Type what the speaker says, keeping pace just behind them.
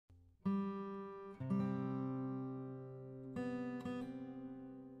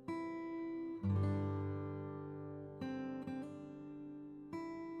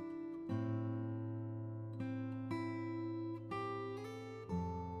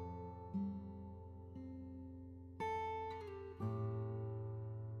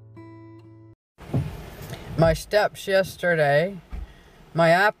my steps yesterday. My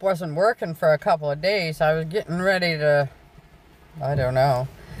app wasn't working for a couple of days. I was getting ready to, I don't know.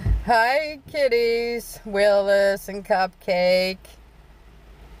 Hi, kitties. Willis and Cupcake.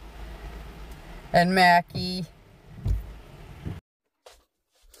 And Mackie.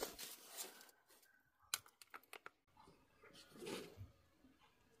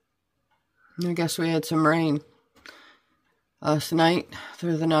 I guess we had some rain last night,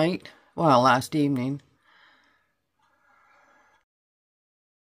 through the night. Well, last evening.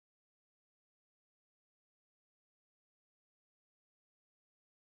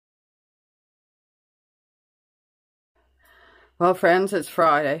 Well, friends, it's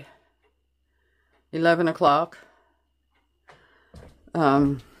Friday, 11 o'clock.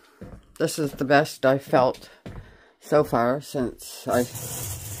 This is the best I felt so far since I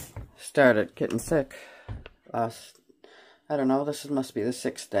started getting sick last, I don't know, this must be the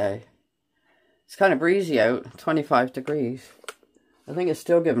 6th day. It's kind of breezy out, 25 degrees. I think it's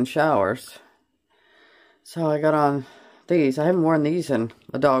still giving showers. So I got on these. I haven't worn these in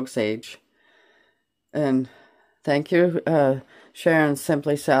a dog's age. And thank you, Sharon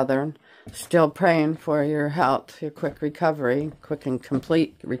Simply Southern. Still praying for your health, your quick recovery, quick and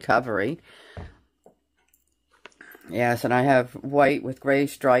complete recovery. Yes, and I have white with gray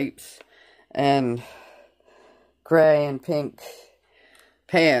stripes and gray and pink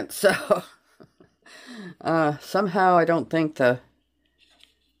pants. So somehow I don't think the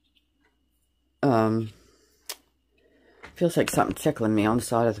feels like something tickling me on the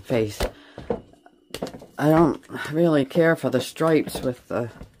side of the face. I don't really care for the stripes with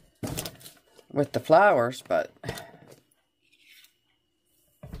the flowers, but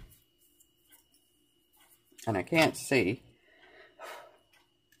and I can't see.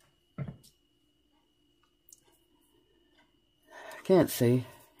 Can't see.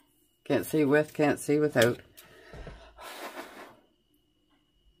 Can't see with, can't see without.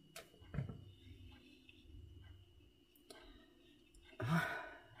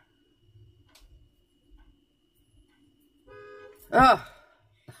 Oh!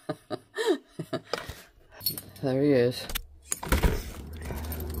 There he is.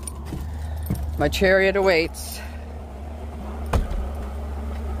 My chariot awaits.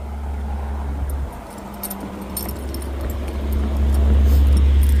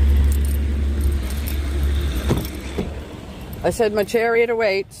 I said my chariot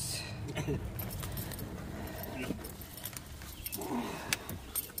awaits.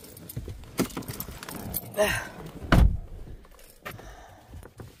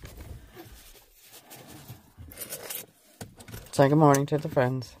 Say good morning to the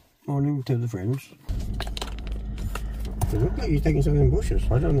friends. Morning to the friends. It looked like you're taking some of them bushes.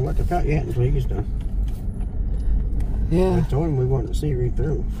 I don't know what to cut yet until he gets done. Yeah. I told him we wanted to see right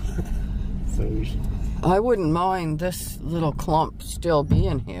through. So he's... I wouldn't mind this little clump still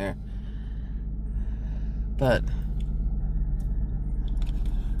being here. But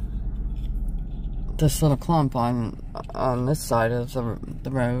this little clump on this side of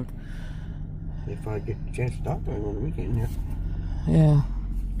the road. If I get a chance to talk to him on the weekend, yeah. Yeah.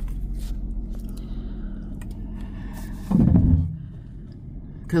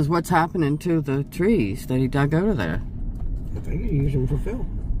 Because what's happening to the trees that he dug out of there? I think he's using them for fill.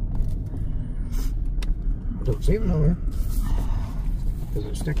 I don't see them nowhere. Does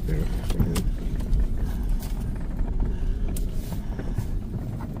it stick there?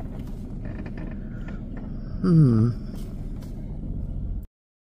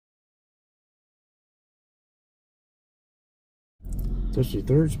 That's the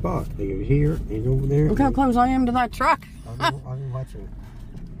third spot. He's here, he's over there. Look how close I am to that truck. I've been watching.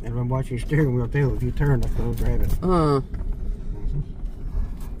 And I'm watching your steering wheel too. If you turn, that's going to grab it.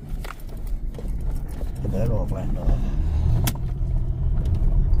 Get that all flattened off.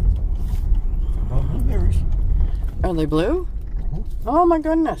 Oh, blueberries. Are they blue? Oh my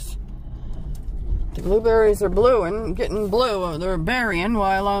goodness. The blueberries are blue and getting blue. They're berrying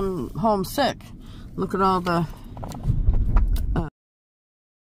while I'm homesick. Look at all the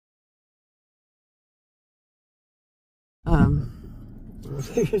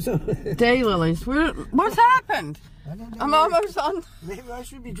daylilies. What's happened? I don't know. I'm almost on. Maybe I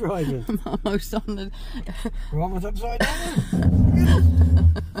should be driving. I'm almost on the. We're almost upside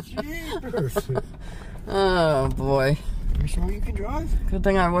down. Jeepers. Oh boy. You sure you can drive? Good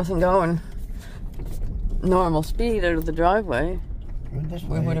thing I wasn't going normal speed out of the driveway.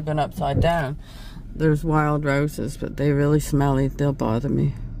 We would have been upside down. There's wild roses, but they really smelly. They'll bother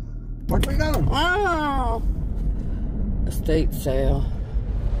me. Where we going? Wow. Estate sale.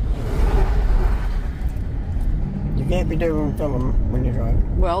 You can't be doing film when you're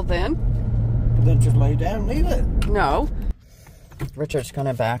driving. Well then, Then just lay down, leave it. No. Richard's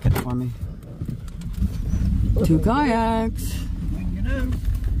gonna back it for me. 2 kayaks. You know.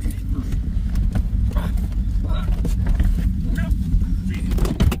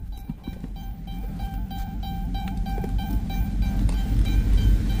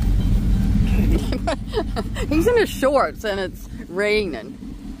 He's in his shorts and it's raining.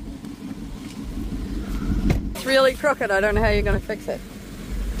 It's really crooked. I don't know how you're gonna fix it.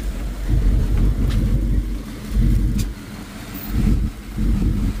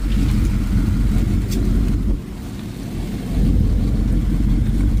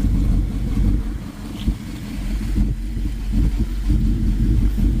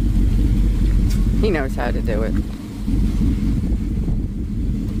 He knows how to do it.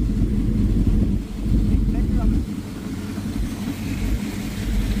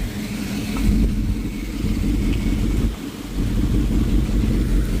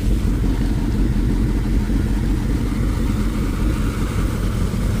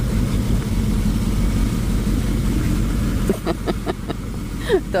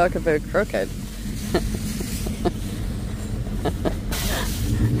 Talk about crooked.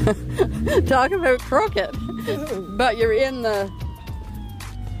 Talk about crooked. But you're in the...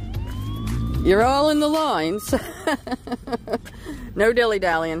 You're all in the lines. No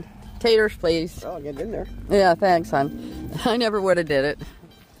dilly-dallying. Taters, please. Oh, get in there. Yeah, thanks, hon. I never would have did it.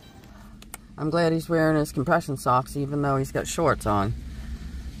 I'm glad he's wearing his compression socks even though he's got shorts on.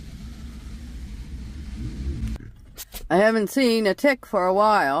 I haven't seen a tick for a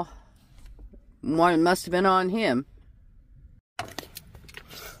while. One must have been on him.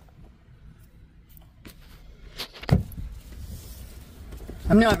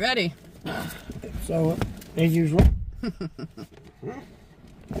 I'm not ready. So, as usual.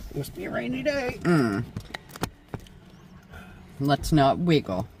 Must be a rainy day. Let's not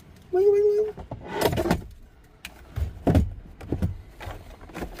wiggle. Wiggle, wiggle, wiggle.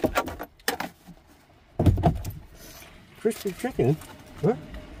 Crispy chicken? Huh?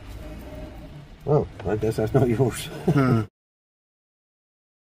 Oh, I guess that's not yours.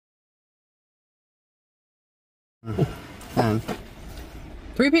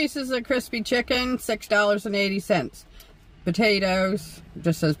 3 pieces of crispy chicken, $6.80. Potatoes, it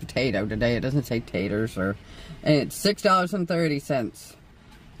just says potato today, it doesn't say taters, and it's $6.30.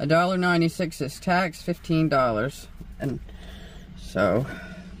 $1.96 is tax, $15. And so,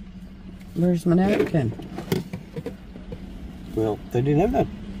 where's my napkin? Well, they didn't have that.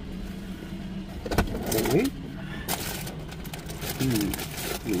 Don't we?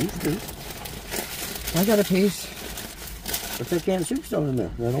 You used to. I got a piece. But that canned soup's still in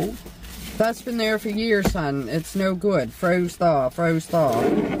there, that old? That's been there for years, son. It's no good. Froze thaw, froze thaw.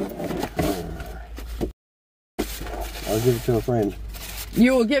 I'll give it to a friend.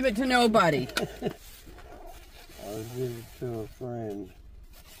 You will give it to nobody. I'll give it to a friend.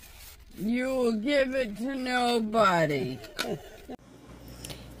 You will give it to nobody.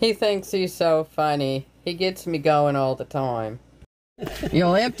 He thinks he's so funny. He gets me going all the time.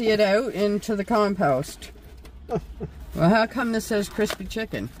 You'll empty it out into the compost. Well, how come this says crispy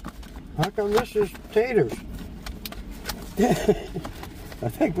chicken? How come this is taters? I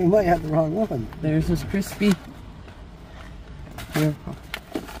think we might have the wrong one. There's this crispy. Here.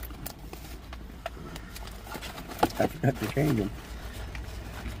 I forgot to change them.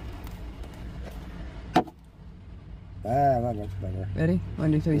 Ah, that looks better. Ready?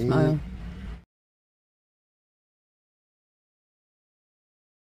 1, 2, 3, smile.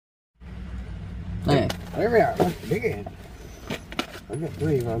 Okay. There we are. That's the big end. I got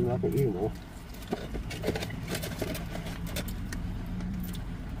 3, but I'm not going to eat them all.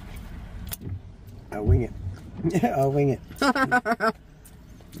 I'll wing it. Yeah, I'll wing it.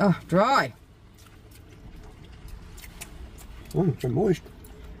 Oh, dry. It's moist.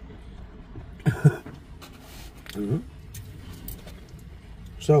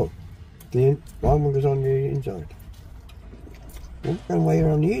 So, the one was on the inside. What kind of layer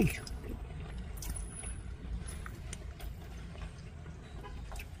on the edge?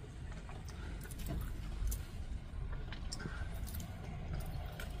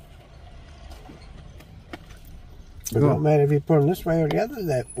 But it don't matter if you put them this way or the other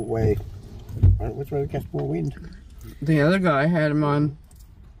that way. Which way gets more wind? The other guy had him on.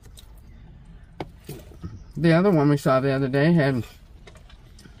 The other one we saw the other day had.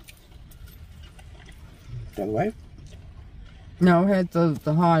 The other way? No, had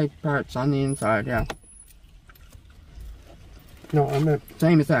the high parts on the inside, yeah. No, I meant.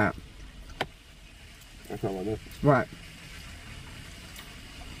 Same as that. That's not what it is. Right.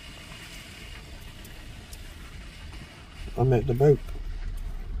 I meant the boat.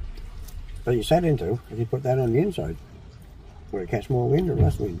 But you set into, if you put that on the inside, will it catch more wind or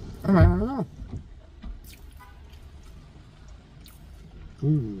less wind? I don't know.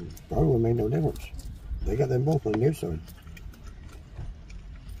 Probably would make no difference. They got them both on the inside.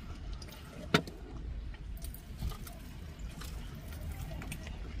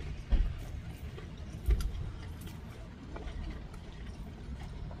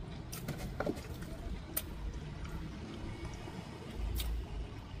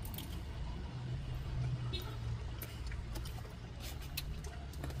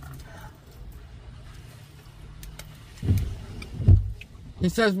 He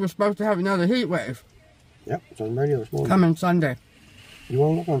says we're supposed to have another heat wave. Yep, it's on the radio this morning. Coming Sunday. You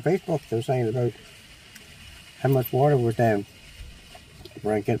want to look on Facebook, they're saying about how much water was down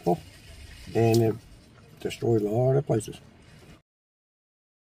around Kentful, and it destroyed a lot of places.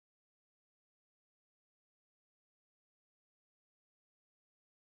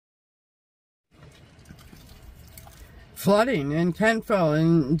 Flooding in Kentville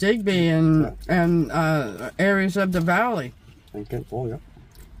and Digby and areas of the valley. And Kentful, yeah.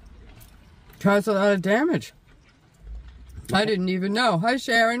 Caused a lot of damage. I didn't even know. Hi,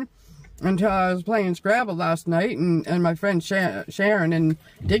 Sharon. Until I was playing Scrabble last night, and my friend Sharon in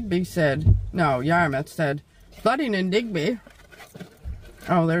Digby said, no, Yarmouth said, flooding in Digby.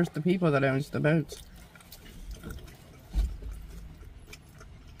 Oh, there's the people that owns the boats.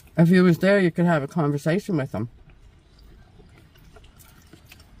 If you was there, you could have a conversation with them.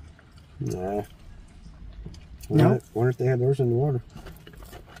 Nah. No? Wonder if they had theirs in the water.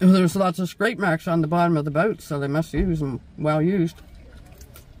 There's lots of scrape marks on the bottom of the boat, so they must use them well used.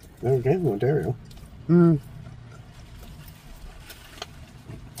 They came from Ontario.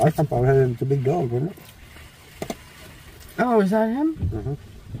 I thought I had the big dog, wasn't it? Oh, is that him?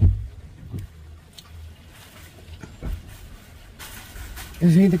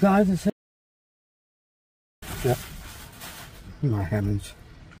 Is he the guy that said? Yeah. My heavens.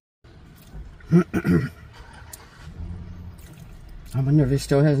 I wonder if he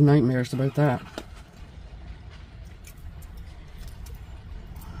still has nightmares about that.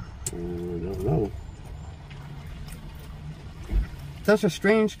 I don't know. That's a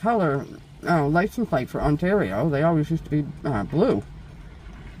strange color license plate for Ontario. They always used to be blue.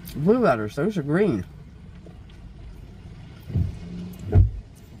 Blue letters, those are green. Yeah.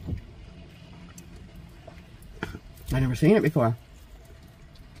 I never seen it before.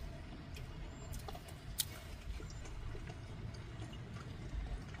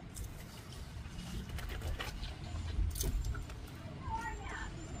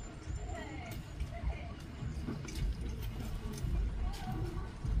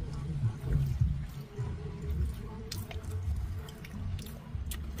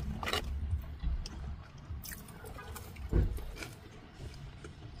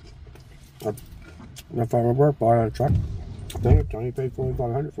 If I remember, bought a truck. I think Tony paid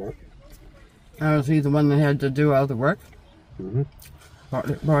 $4,500 for it. Was he the one that had to do all the work?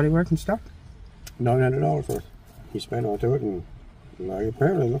 Body work and stuff? $900 for it. He spent onto it, and like,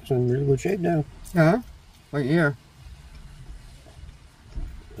 apparently it looks in really good shape now. Yeah? What year?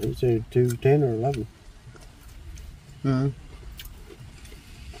 I'd say 2010 or 11.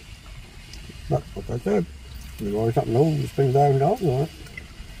 But like I said, there's always something old and spend $1,000 on it.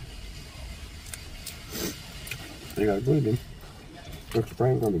 They got a good in. Looks the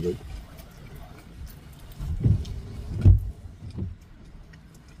frame's gonna be good.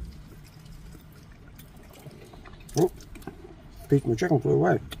 Oh, piece of my chicken flew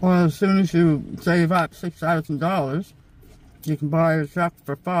away. Well, as soon as you save up $6,000, you can buy a truck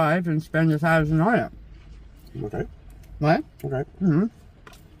for $5,000 and spend $1,000 on it. Okay. What? Okay.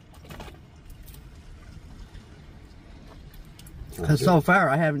 Because so far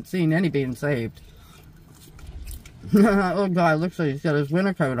I haven't seen any being saved. That little guy looks like he's got his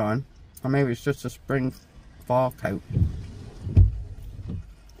winter coat on. Or maybe it's just a spring fall coat.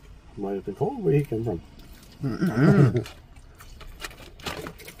 Might have been cold where he came from.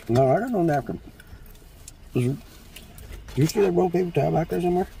 No, I don't know napkin. Do you see that rolled paper towel back there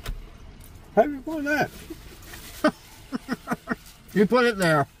somewhere? How do you find that? You put it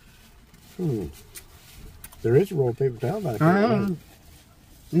there. There is a rolled paper towel back there.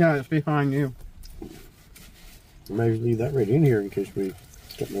 Yeah, it's behind you. Maybe leave that right in here in case we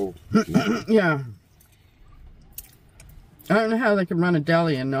get no. Yeah. I don't know how they can run a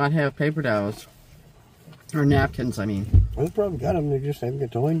deli and not have paper towels. Or napkins, I mean. Well, they probably got them, they just haven't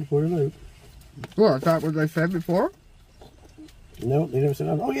got time to put it out. Well, is that what they said before? No, they never said,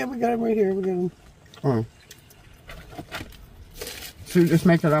 oh yeah, we got them right here, we got them. Oh. So you just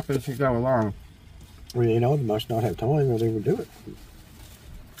make it up as you go along. Well, you know, they must not have time or they would do it.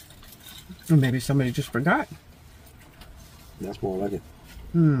 Or maybe somebody just forgot. That's more like it.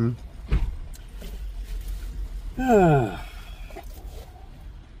 Well,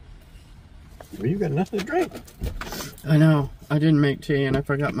 you got nothing to drink. I know. I didn't make tea and I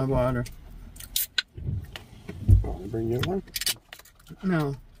forgot my water. I'll bring you one.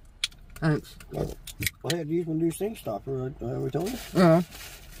 No. Thanks. I had to use my new sink stopper, I ever told you?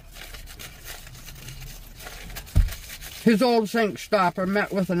 His old sink stopper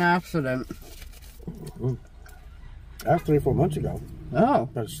met with an accident. That was 3 or 4 months ago. Oh.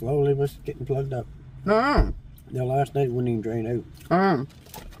 But slowly was getting plugged up. Oh. The last night it wouldn't even drain out. Oh.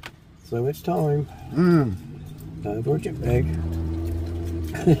 So it's time. Time for a chip bag.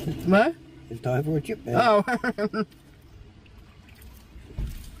 What? It's time for a chip bag. Oh.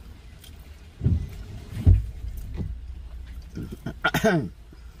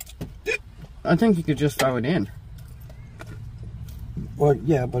 I think you could just throw it in. Well,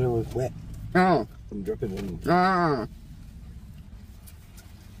 yeah, but it was wet. Oh. I'm dripping in. Oh.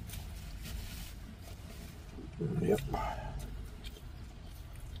 Yep.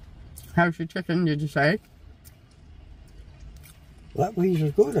 How's your chicken, did you say? That piece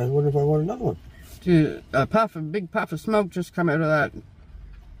was good. I wonder if I want another one. Dude, a big puff of smoke just come out of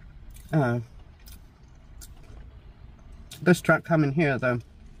that. This truck coming here, though.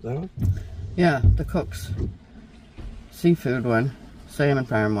 That one? Yeah, the Cook's seafood one, salmon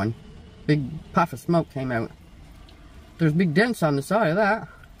farm one. Big puff of smoke came out. There's big dents on the side of that.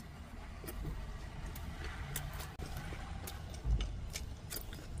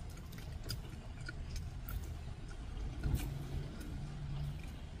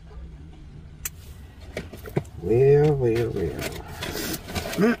 Well.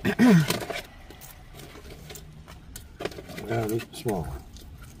 I'll eat the small one.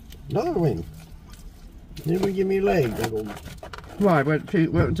 Another wing. Didn't give me a leg. Why? What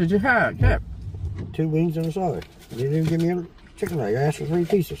did you have? Yeah. 2 wings on the side. You didn't give me a chicken leg. I asked for 3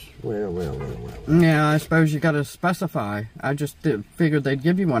 pieces. Well. Yeah, I suppose you gotta specify. I just figured they'd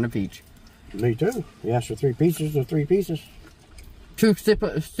give you one of each. Me too. You asked for 3 pieces or 3 pieces. 2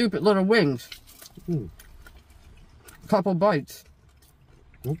 stupid little wings. Couple bites.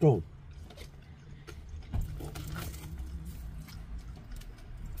 What's going?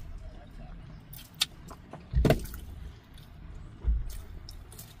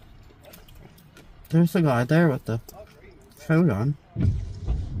 There's a guy there with the coat on.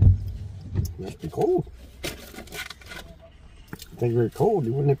 Must be cold. If they were cold,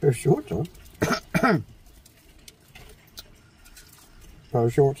 you wouldn't have pair of shorts on. Pair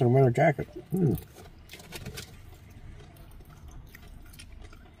of shorts and a winter jacket.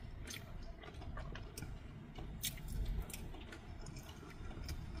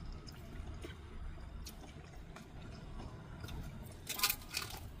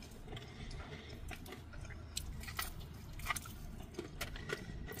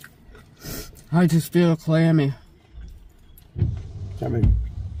 I just feel clammy. I mean,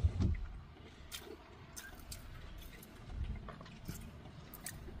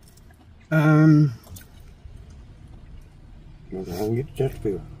 I'll go home and get the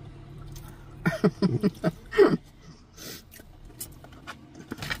Chesterfield.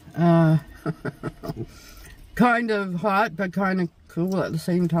 Kind of hot, but kind of cool at the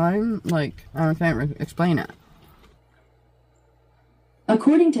same time. Like, I can't explain it.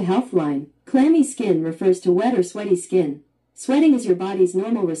 According to Healthline, clammy skin refers to wet or sweaty skin. Sweating is your body's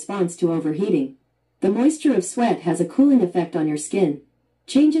normal response to overheating. The moisture of sweat has a cooling effect on your skin.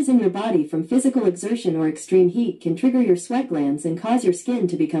 Changes in your body from physical exertion or extreme heat can trigger your sweat glands and cause your skin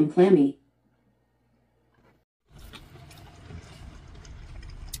to become clammy.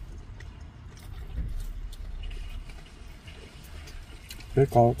 They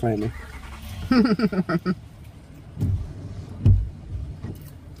call it clammy.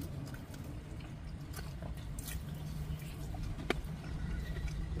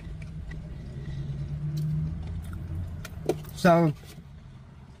 So,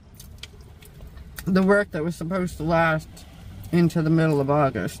 the work that was supposed to last into the middle of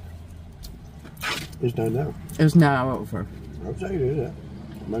August It's done now. is now over. I'll tell you that.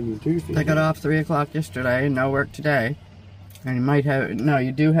 Monday and Tuesday. They got off 3 o'clock yesterday and no work today. And you might have, no,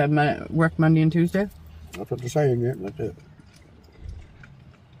 you do have work Monday and Tuesday? That's what they're saying, yeah, that's it.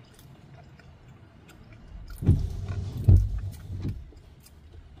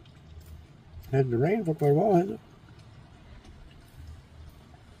 Had the rain for quite a while, hasn't it?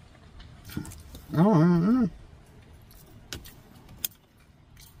 Oh, I don't know.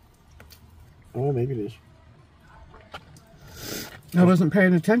 Oh, maybe it is. I wasn't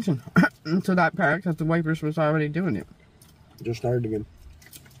paying attention to that part because the wipers was already doing it. Just started again.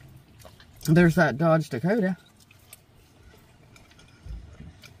 There's that Dodge Dakota.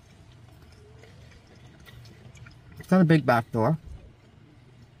 It's got a big back door.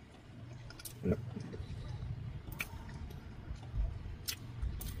 Yep.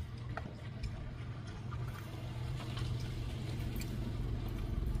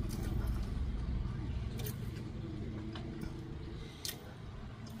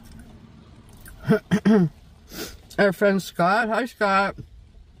 Our friend Scott. Hi, Scott.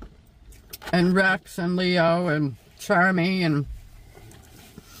 And Rex and Leo and Charmy and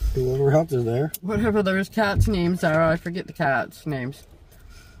whoever else is there. whatever those cats' names are. I forget the cats' names.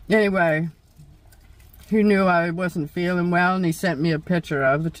 Anyway, he knew I wasn't feeling well, and he sent me a picture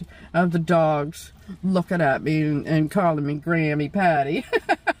of the dogs looking at me and calling me Grammy Patty.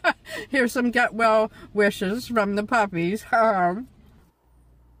 Here's some get well wishes from the puppies.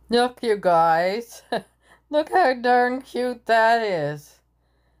 Look, you guys. Look how darn cute that is.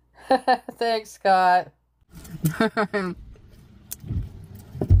 Thanks, Scott.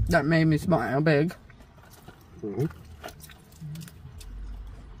 That made me smile big. Mm-hmm.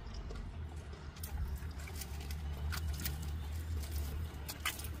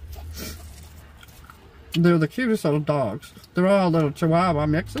 They're the cutest little dogs. They're all little Chihuahua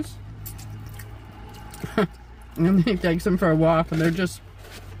mixes. And then he takes them for a walk, and they're just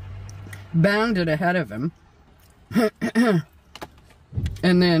bounded ahead of him.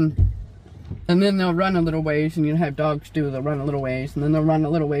 And then they'll run a little ways, and you have dogs do. They'll run a little ways, and then they'll run a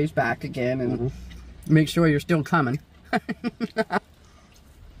little ways back again, and make sure you're still coming.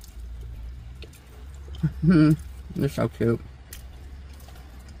 They're so cute.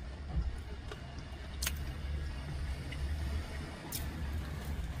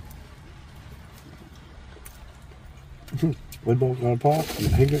 We both got a paw.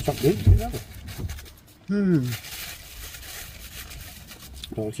 He did something to get out.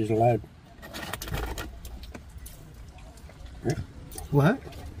 No, she's allowed. Yeah. What?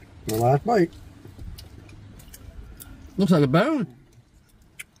 The last bite. Looks like a bone.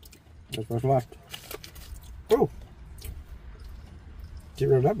 That's what's left. Oh! Get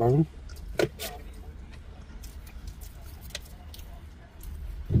rid of that bone.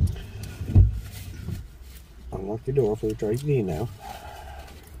 Unlock your door for the try again now.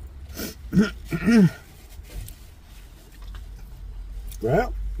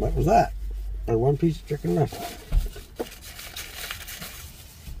 Well, what was that? Or one piece of chicken left.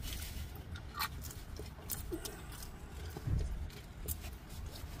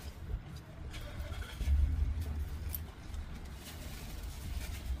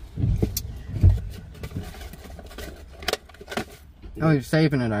 Oh, you're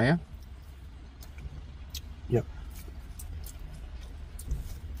saving it, are you? Yep.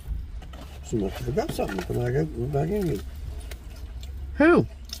 So must have forgot something come back in again. Who?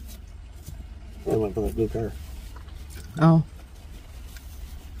 I went for that blue car. Oh.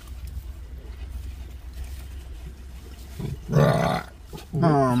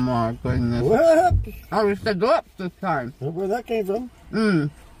 Oh my goodness. What? I was said up this time. Where that came from?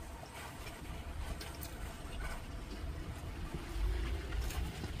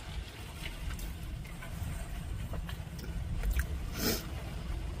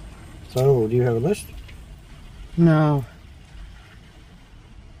 So, do you have a list? No.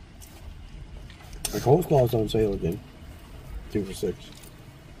 The coleslaw's on sale again. 2 for $6.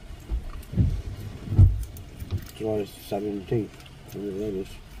 July 17th. Whatever that is.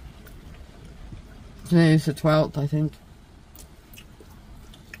 Today's the 12th, I think.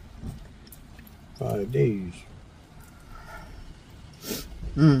 5 days.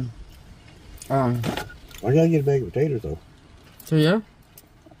 I gotta get a bag of potatoes though. So yeah?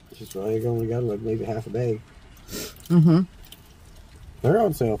 Just I only got like maybe half a bag. Mm-hmm. They're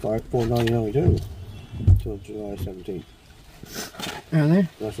on sale for $4.99 too. Until July 17th. Are they?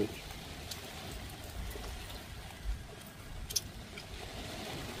 That's it.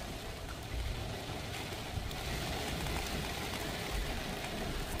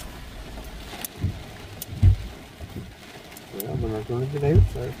 Well, we're not going to get out,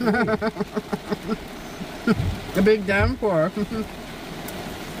 sir. A big downpour.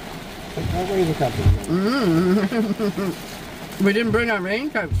 I'll raise a couple. We didn't bring our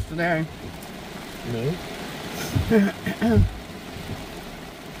raincoats today. No.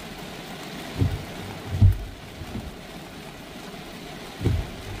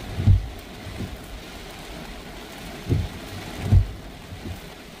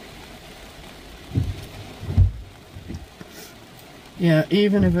 Yeah,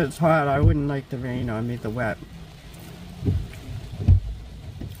 even if it's hot, I wouldn't like the rain on me, the wet.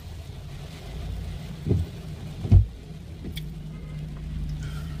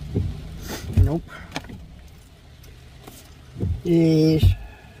 Yes.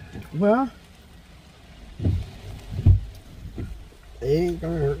 Well, It ain't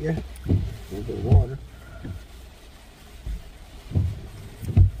gonna hurt you. A little bit of water.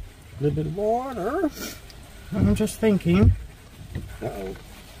 A little bit of water. I'm just thinking. Uh-oh.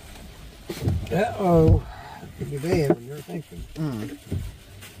 Uh-oh. Could be bad when you're thinking.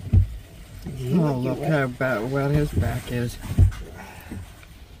 Oh, look how wet his back is.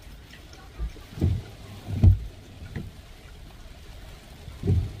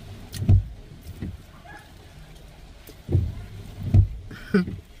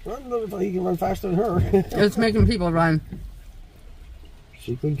 I don't know if he can run faster than her. It's making people run.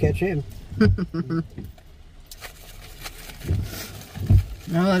 She couldn't catch him.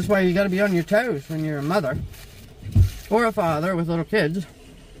 No, that's why you got to be on your toes when you're a mother or a father with little kids.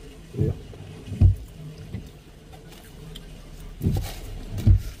 Yeah.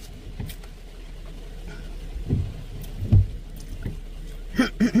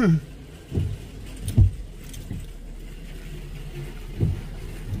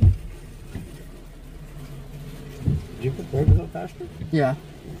 Did you put babies up faster? Yeah.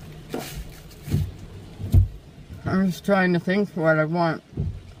 I'm just trying to think what I want.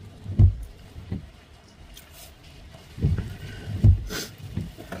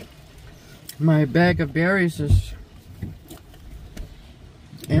 My bag of berries is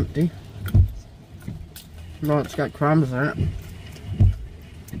empty. Well, it's got crumbs in it.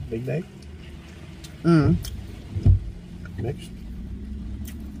 Big bag? Mixed?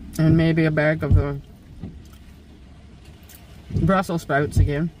 And maybe a bag of Brussels sprouts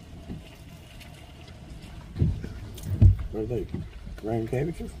again. What are they? Round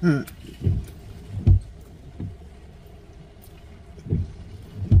cabbages?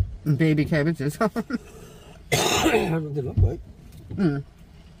 And baby cabbages. How do they look like?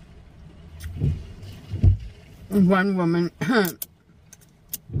 One woman,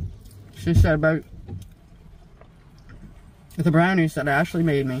 she said about the brownies that Ashley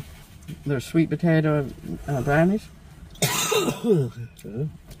made me. They're sweet potato brownies.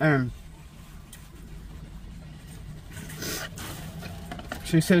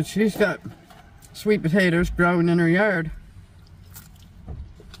 She said she's got sweet potatoes growing in her yard.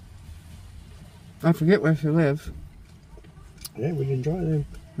 I forget where she lives. Yeah, we can try them.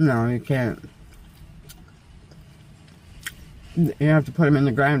 No, you can't. You have to put them in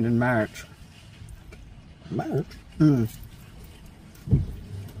the ground in March. March?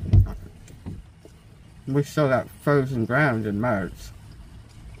 We still got frozen ground in March.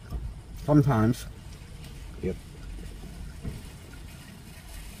 Sometimes. Yep.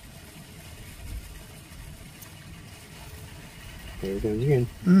 There it goes again.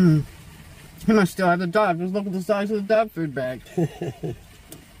 You must still have the dog. Just look at the size of the dog food bag.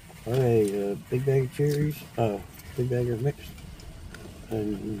 Okay, big bag of cherries, big bag of mixed,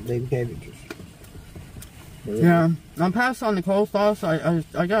 and baby cabbages. Yeah, I'll pass on the coleslaw. So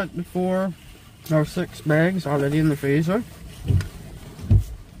I got 4 or 6 bags already in the freezer.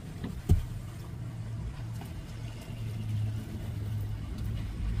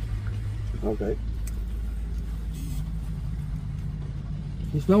 Okay.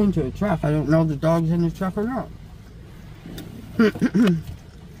 He's going to a truck. I don't know if the dog's in the truck or not.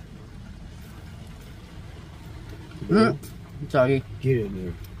 Sorry. Get in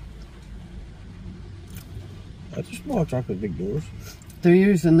there. That's a small truck with big doors. They're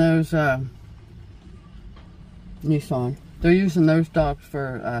using those Nissan. They're using those dogs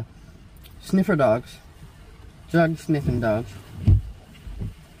for sniffer dogs, drug sniffing dogs.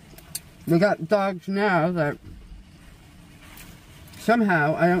 We got dogs now that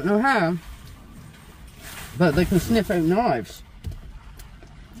somehow, I don't know how, but they can sniff out knives.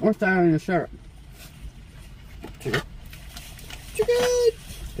 What's down in the shirt? Chicken. Chicken!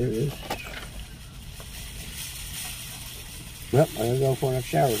 There it is. Well, I'm gonna go for enough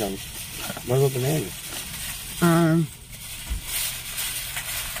shower comes. What about bananas? No,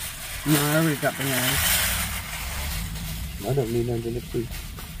 I already got bananas. I don't need none to next week.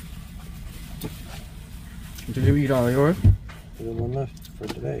 Did you eat all yours? There's one left for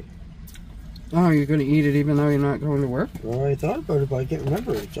today. Oh, you're gonna eat it even though you're not going to work? Well, I thought about it, but I can't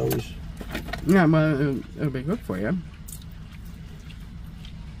remember. It's always... Yeah, well, it'll be good for you.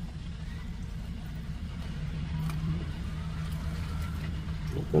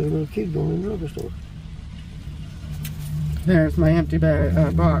 Look like a little kid going in the liquor store. There's my empty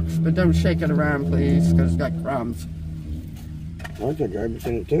box, but don't shake it around, please, because it's got crumbs. I got garbage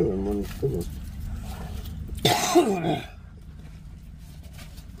in it too, and one good one.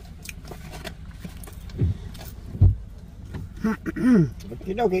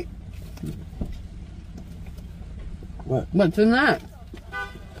 Okie dokie. What? What's in that?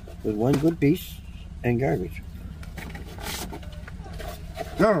 With one good piece and garbage.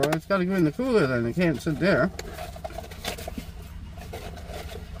 Oh, well, it's got to go in the cooler then. It can't sit there.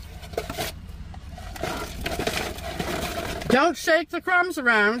 Don't shake the crumbs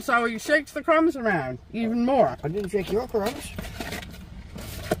around, so he shakes the crumbs around even more. I didn't shake your crumbs.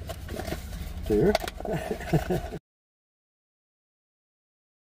 There.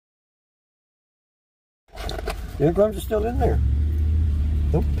 Your crumbs are still in there.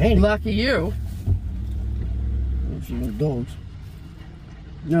 Don't panic. Lucky you. Don't see no dogs.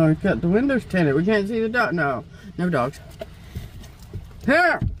 No, we got the windows tinted. We can't see the dog. No, no dogs.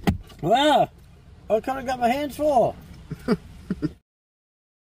 Here! Wow! I kind of got my hands full.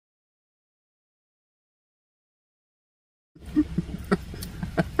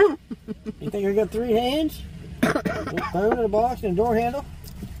 You think I got 3 hands? A phone and a box and a door handle?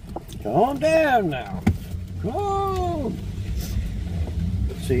 Calm down now. Calm.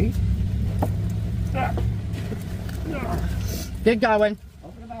 See? Get going.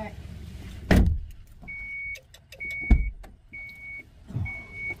 Open the back.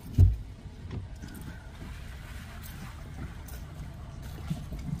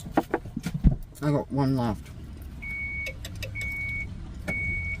 I got one left.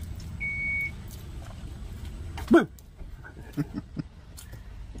 Boo!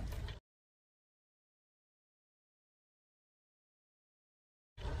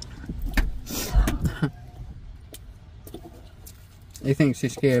 He thinks he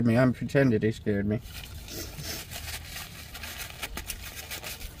scared me. I'm pretending he scared me.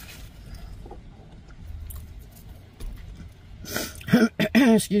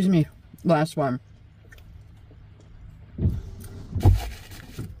 Excuse me. Last one.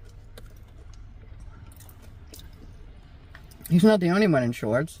 He's not the only one in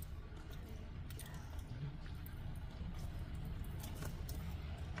shorts.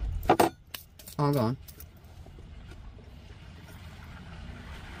 All gone.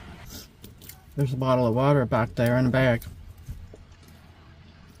 There's a bottle of water back there in a bag.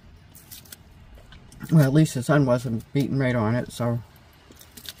 Well, at least the sun wasn't beating right on it, so.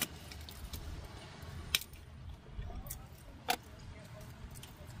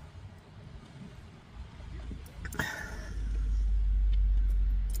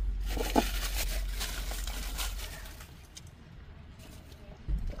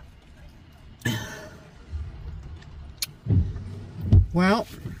 Well,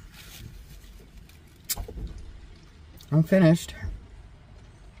 I'm finished.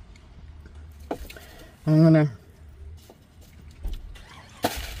 I'm gonna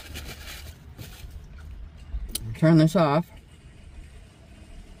turn this off.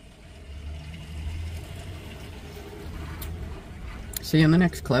 See you in the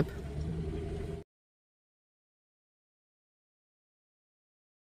next clip.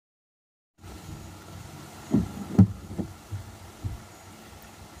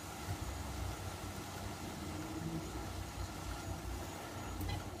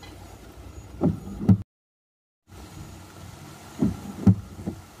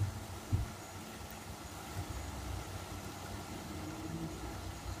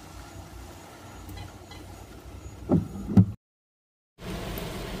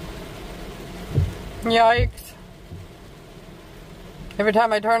 Yikes. Every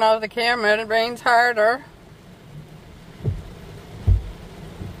time I turn off the camera, it rains harder.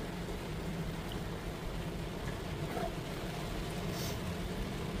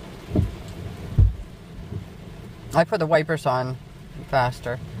 I put the wipers on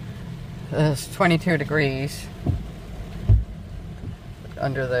faster. It's 22 degrees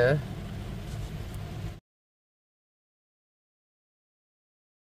under the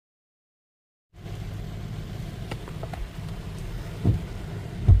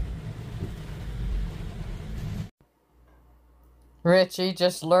Richie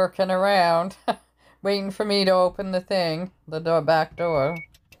just lurking around, waiting for me to open the thing, the door, back door.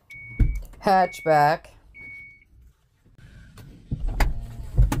 Hatchback.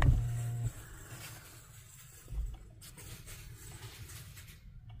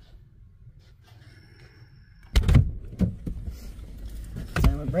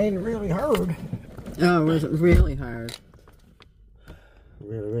 And it rained really hard. Oh, it was really hard.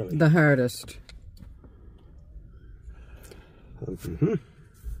 Really. The hardest. Mm-hmm.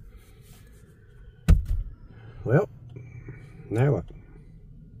 Well, now what?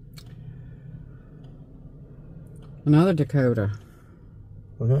 Another Dakota.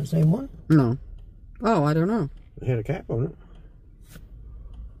 Was that the same one? No. Oh, I don't know. It had a cap on it.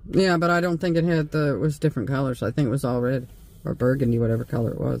 Yeah, but I don't think it had it was different colors. I think it was all red or burgundy, whatever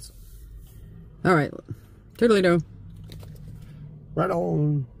color it was. All right. Toodly-doo. Right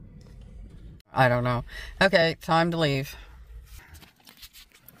on. I don't know. Okay, time to leave.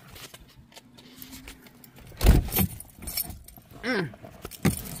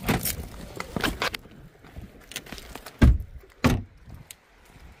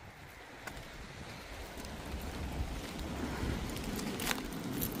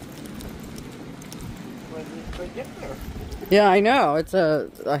 Yeah, I know. It's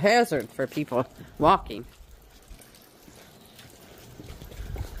a hazard for people walking.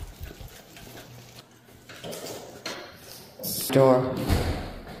 Door.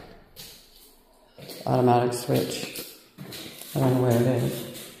 Automatic switch. I don't know where it is,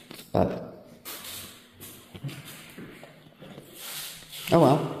 but... Oh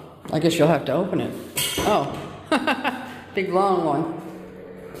well. I guess you'll have to open it. Oh. Big long one.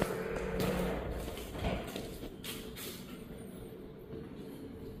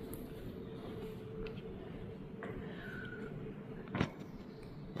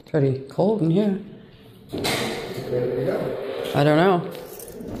 Pretty cold in here. I don't know.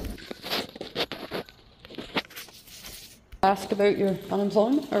 Ask about your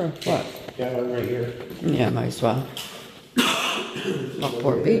unemployment or what? Yeah, right here. Yeah, might as well.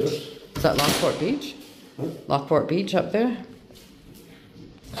 Lockport Beach. Is that Lockport Beach? Huh? Lockport Beach up there?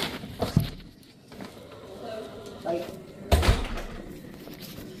 Hi.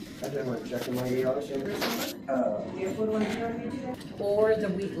 I just went checking my ER Or the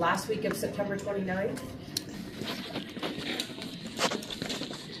week, last week of September 29th.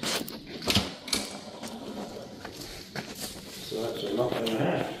 So that's a month and a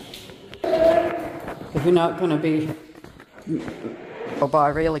half. If you're not going to be... go by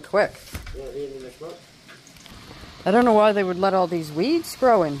really quick. Yeah, really next month. I don't know why they would let all these weeds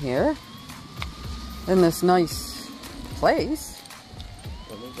grow in here. In this nice place.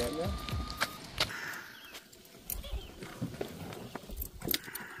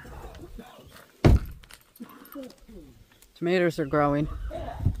 Tomatoes are growing.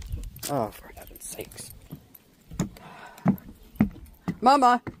 Oh, for heaven's sakes.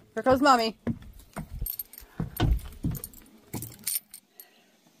 Mama! Here goes Mommy.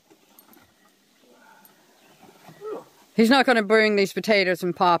 He's not going to bring these potatoes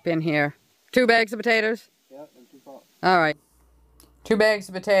and pop in here. 2 bags of potatoes? Yeah, and 2 pots. Alright. 2 bags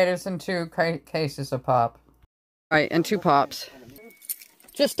of potatoes and 2 cases of pop. Alright, and 2 pops.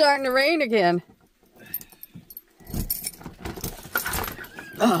 Just starting to rain again.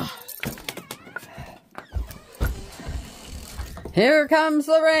 Oh. Here comes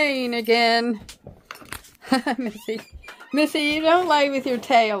the rain again. Missy, you don't lay with your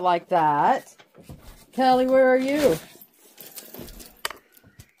tail like that. Kelly, where are you?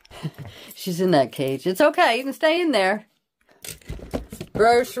 She's in that cage. It's okay, you can stay in there.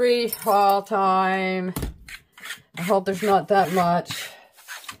 Grocery haul time. I hope there's not that much.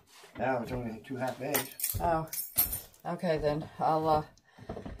 Now it's only 2 half bags. Oh, okay then. I'll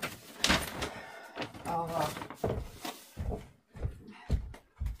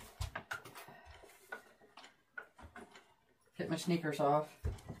get my sneakers off.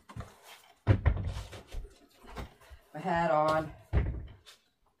 My hat on.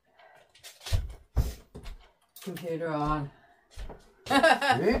 Computer on.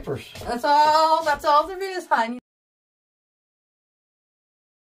 Papers. That's all there is, honey.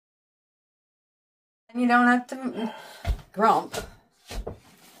 And you don't have to grump.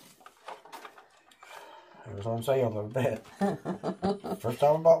 It was on sale the other day. First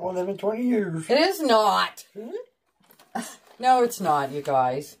time I bought one of them in 20 years. It is not. No, it's not, you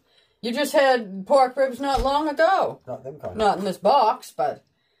guys. You just had pork ribs not long ago. Not them kind. Not in this box, but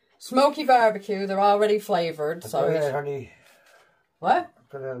smoky barbecue. They're already flavored. So put in honey. What?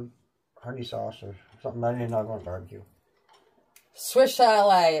 Put in honey sauce or something. I didn't know I want barbecue. Swiss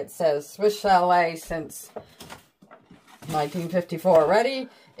chalet, it says. Swiss chalet since 1954. Ready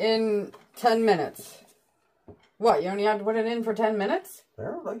in 10 minutes. What, you only have to put it in for 10 minutes?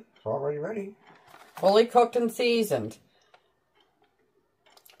 Apparently. It's already ready. Fully cooked and seasoned.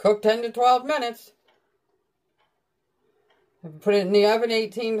 Cook 10 to 12 minutes. Put it in the oven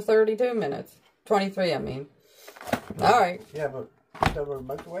 18 to 32 minutes. 23, I mean. Alright. Yeah, but is that a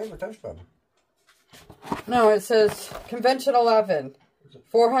microwave or toast oven? No, it says conventional oven.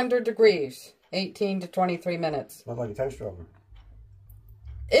 400 degrees. 18 to 23 minutes. Not like a toaster oven.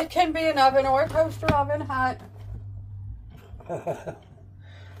 It can be an oven or a toaster oven, hot.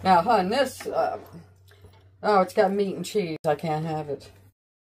 Now, hun, this... oh, it's got meat and cheese. I can't have it.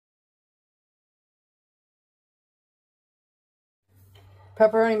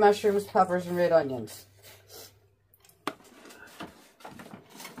 Pepperoni, mushrooms, peppers, and red onions.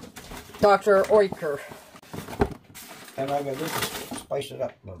 Dr. Oiker. And I'm going to spice it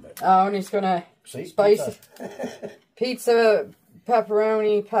up a little bit. Oh, and he's going to spice pizza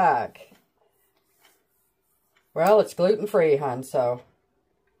pepperoni pack. Well, it's gluten-free, hon, so.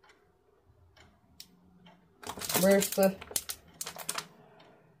 Where's the...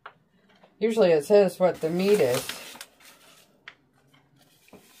 Usually it says what the meat is.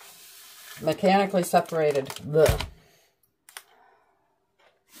 Mechanically separated. Blech.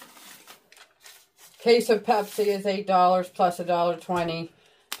 Case of Pepsi is $8 plus $1.20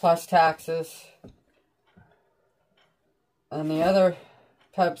 plus taxes. And the other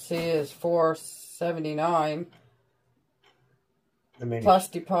Pepsi is $4.79 plus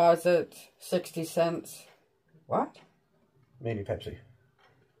deposit 60 cents. What? Mini Pepsi.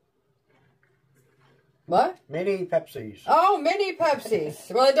 What? Mini Pepsis. Oh, mini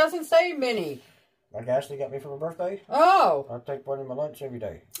Pepsis. Well, it doesn't say mini. Like Ashley got me for my birthday. Oh. I take one in my lunch every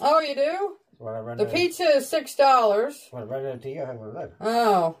day. Oh, you do? When I run the pizza is $6. When I run out of tea, I have one of them.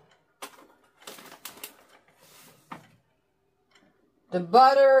 Oh. The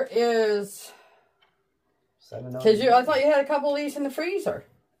butter is... $7. I thought you had a couple of these in the freezer.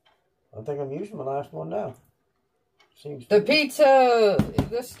 I think I'm using my last one now. Seems the pizza,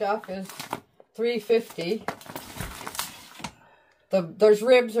 this stuff is $3.50. Those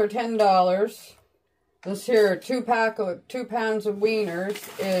ribs are $10. This here 2 pounds of wieners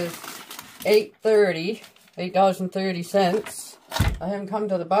is $8.30. I haven't come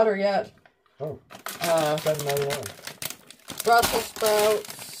to the butter yet. Oh, $7.99. Brussels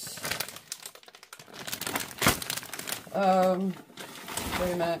sprouts.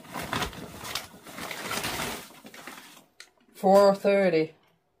 Wait a minute. $4.30.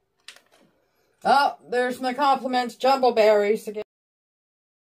 Oh, there's my compliments. Jumbo berries again.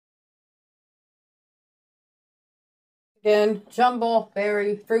 Jumbo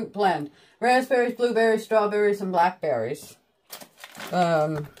berry fruit blend. Raspberries, blueberries, strawberries, and blackberries.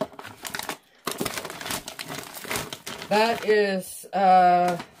 That is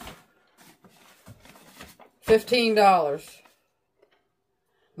 $15.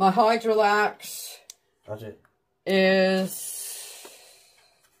 My Hydrolax is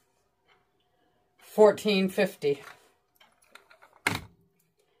 $14.50.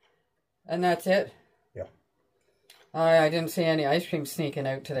 And that's it? Yeah. I didn't see any ice cream sneaking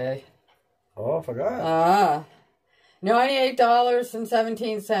out today. Oh, I forgot.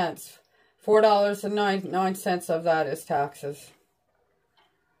 $98.17. $4.99 of that is taxes.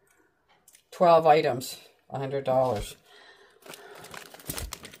 12 items. $100.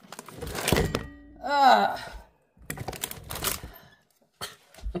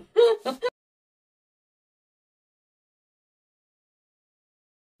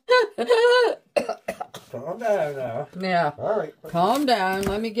 Calm down now. Yeah. All right. Calm down.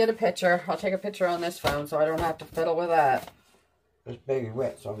 Let me get a picture. I'll take a picture on this phone so I don't have to fiddle with that. This baby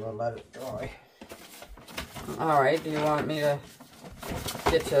wet, so I'm going to let it dry. Alright, do you want me to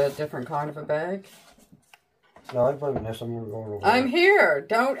get you a different kind of a bag? No, I'm putting this. I'm going over. I'm here.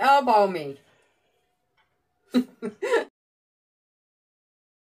 Don't elbow me.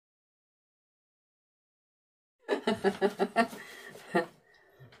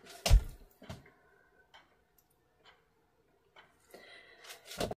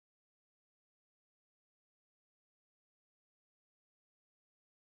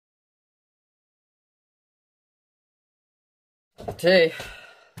 Gee,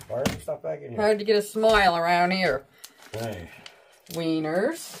 stuff back in here. hard to get a smile around here. Hey.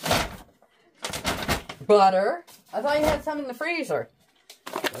 Wieners. Butter. I thought you had some in the freezer.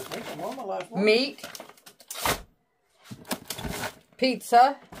 Meat.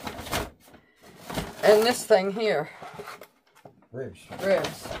 Pizza. And this thing here. Ribs.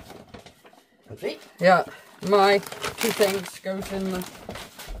 Ribs. That's it? Yeah. My 2 things goes in the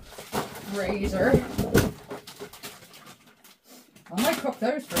freezer. I might cook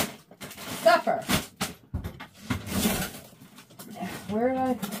those for supper. Where did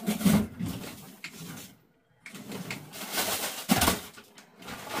I...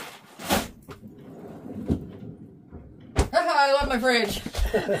 I love my fridge.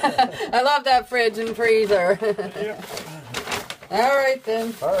 I love that fridge and freezer. Yeah. All right,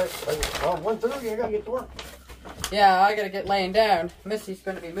 then. All right. Well, 1:30, I got to get to work. Yeah, I got to get laying down. Missy's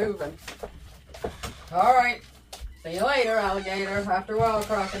going to be moving. All right. See you later, alligator. After a while,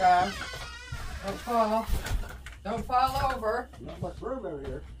 crocodile. Don't fall. Don't fall over. Not much room over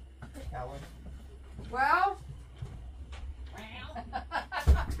here. Well.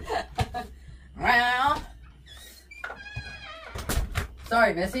 Well.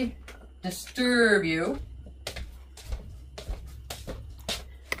 Sorry, Missy. Disturb you.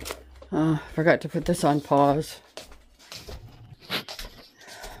 Forgot to put this on pause.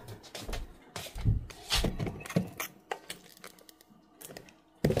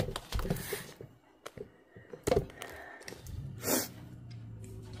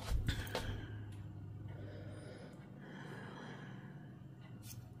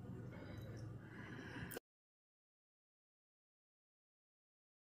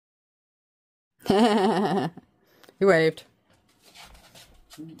 He waved.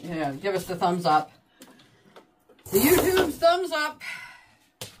 Yeah, give us the thumbs up. The YouTube's thumbs up.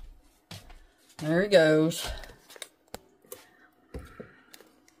 There he goes.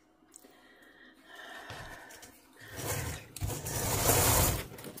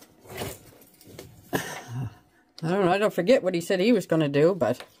 I don't know. I don't forget what he said he was going to do,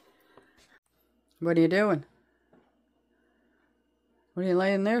 but what are you doing? What are you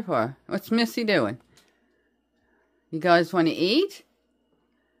laying there for? What's Missy doing? You guys want to eat?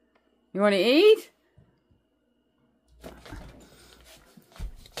 You want to eat?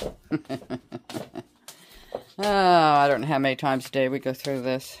 Oh, I don't know how many times a day we go through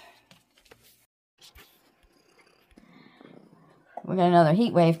this. We got another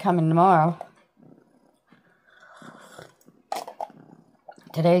heat wave coming tomorrow.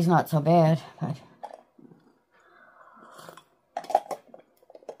 Today's not so bad, but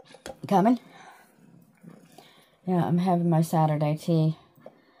coming. Yeah, I'm having my Saturday tea.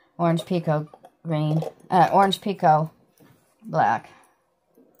 Orange Pico green. Orange Pico black.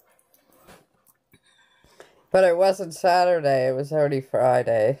 But it wasn't Saturday, it was already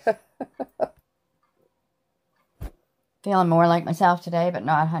Friday. Feeling more like myself today, but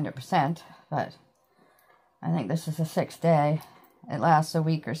not 100%. But I think this is the 6th day. It lasts a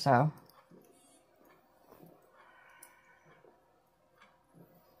week or so.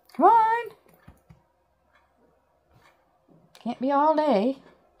 Come on! Can't be all day.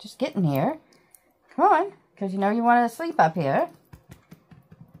 Just getting here. Come on, because you know you want to sleep up here.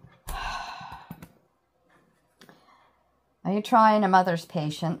 Are you trying a mother's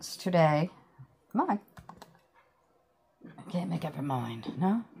patience today? Come on. I can't make up your mind.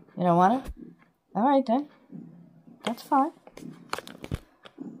 No? You don't want to? Alright then. That's fine.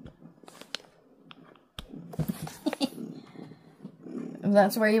 If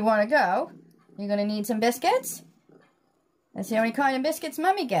that's where you want to go, you're going to need some biscuits. That's the only kind of biscuits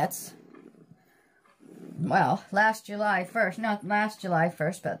Mommy gets. Well, last July 1st, not last July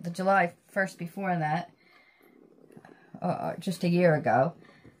 1st, but the July 1st before that, just a year ago,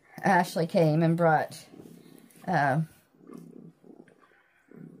 Ashley came and brought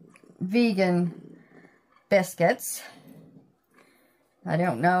vegan biscuits. I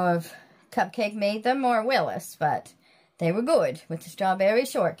don't know if Cupcake made them or Willis, but they were good with the strawberry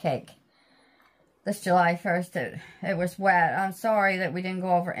shortcake. This July 1st, it was wet. I'm sorry that we didn't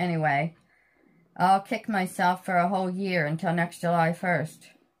go over anyway. I'll kick myself for a whole year until next July 1st.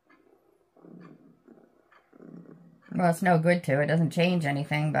 Well, it's no good to. It doesn't change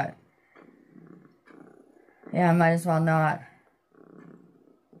anything, but yeah, I might as well not.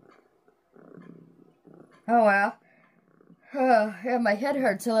 Oh, well. Yeah, my head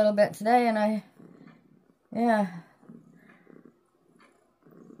hurts a little bit today, and yeah.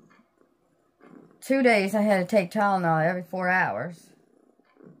 2 days I had to take Tylenol every 4 hours.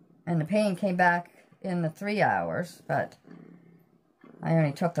 And the pain came back in the 3 hours, but I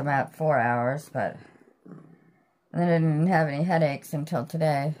only took them out 4 hours, but I didn't have any headaches until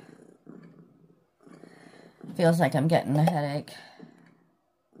today. Feels like I'm getting a headache.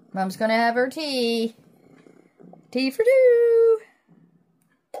 Mom's gonna have her tea. Tea for two.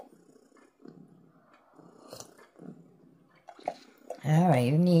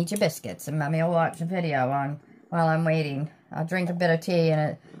 Alright, you need your biscuits, and Mommy will watch a video on while I'm waiting. I'll drink a bit of tea,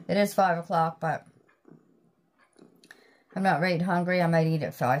 and it is 5 o'clock, but I'm not really hungry. I might eat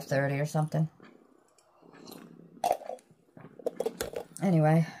at 5:30 or something.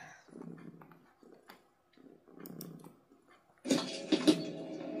 Anyway.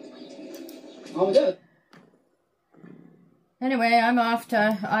 All good. Anyway, I'm off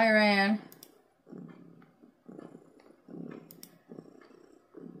to Iran.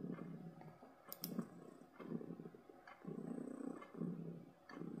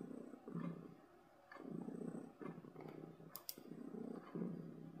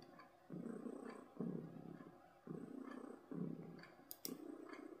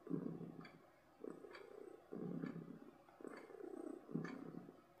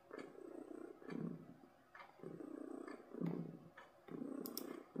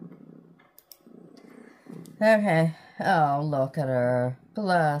 Okay. Oh, look at her.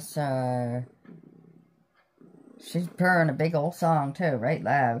 Bless her. She's purring a big old song, too, right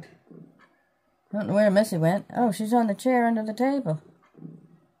loud. I don't know where Missy went. Oh, she's on the chair under the table.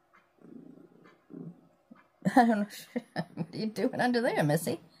 I don't know. What are you doing under there,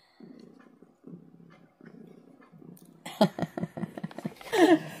 Missy? I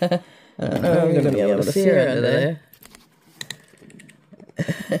don't know if you're going to be able to see her under there.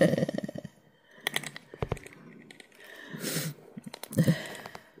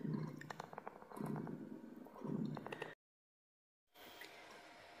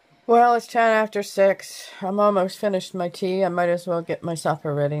 Well, it's 10 after 6. I'm almost finished my tea. I might as well get my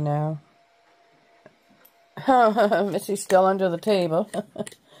supper ready now. Missy's still under the table.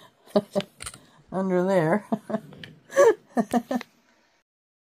 Under there.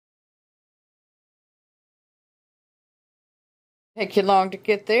 Take you long to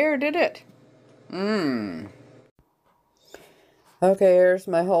get there, did it? Okay, here's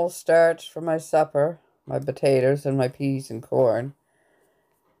my whole starch for my supper. My potatoes and my peas and corn.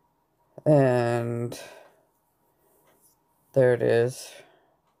 And there it is.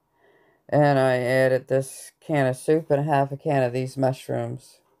 And I added this can of soup and half a can of these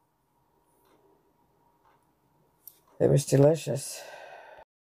mushrooms. It was delicious.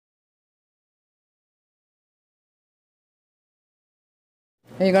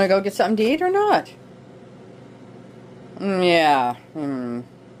 Are you going to go get something to eat or not? Yeah.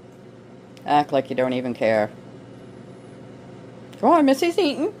 Act like you don't even care. Come on, Missy's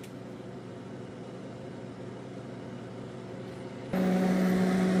eating.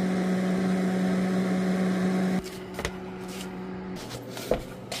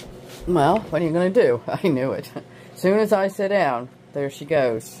 Well, what are you going to do? I knew it. As soon as I sit down, there she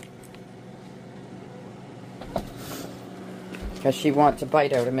goes. Because she wants a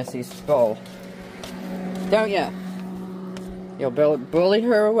bite out of Missy's bowl. Don't ya? You'll bully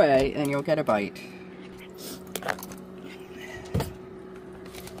her away and you'll get a bite.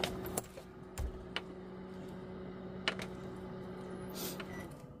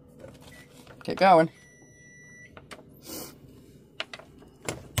 Get going.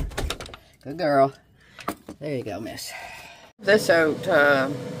 Good girl. There you go, miss. This out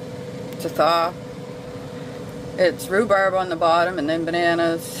to thaw. It's rhubarb on the bottom, and then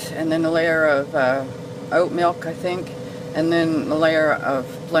bananas, and then a layer of oat milk, I think, and then a layer of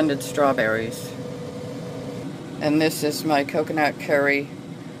blended strawberries. And this is my coconut curry,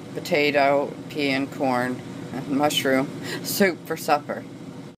 potato, pea and corn, and mushroom soup for supper.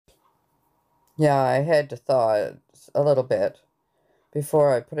 Yeah, I had to thaw it a little bit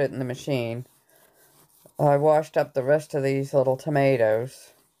before I put it in the machine. I washed up the rest of these little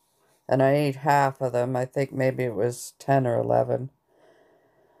tomatoes, and I ate half of them. I think maybe it was 10 or 11.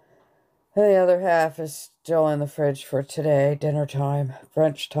 And the other half is still in the fridge for today, dinner time,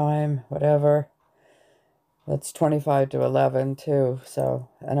 brunch time, whatever. That's 25 to 11 too, so.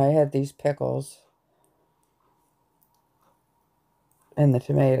 And I had these pickles and the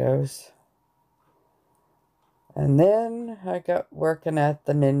tomatoes. And then I got working at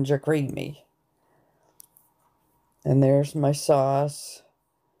the Ninja Creamy. And there's my sauce.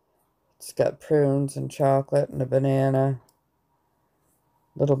 It's got prunes and chocolate and a banana.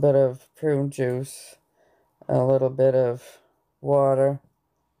 A little bit of prune juice. A little bit of water.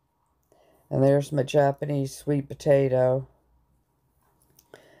 And there's my Japanese sweet potato.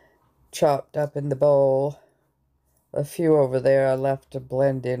 Chopped up in the bowl. A few over there I left to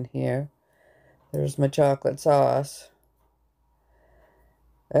blend in here. There's my chocolate sauce.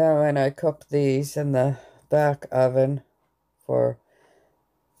 Oh, and I cooked these in the back oven for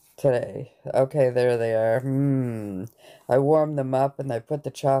today. Okay, there they are. I warmed them up and I put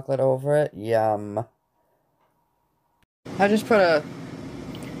the chocolate over it. Yum. I just put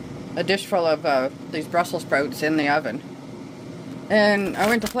a dish full of these Brussels sprouts in the oven. And I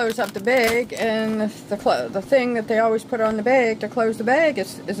went to close up the bag, and the thing that they always put on the bag to close the bag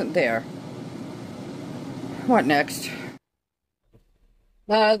isn't there. What next?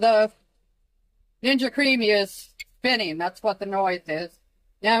 The Ninja Creamy is spinning. That's what the noise is.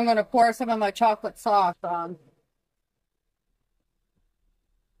 Now I'm going to pour some of my chocolate sauce on.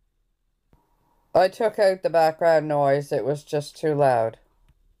 I took out the background noise. It was just too loud.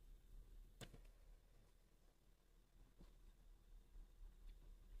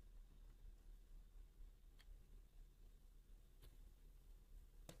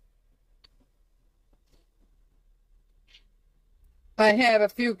 I have a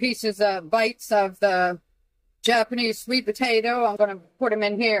few bites of the Japanese sweet potato. I'm going to put them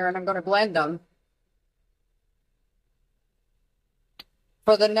in here and I'm going to blend them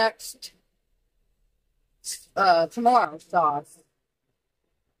for the next tomorrow's sauce.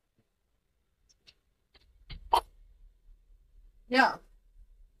 Yeah.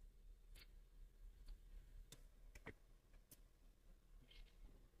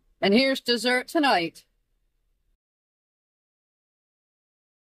 And here's dessert tonight.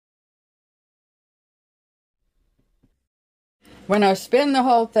 When I spin the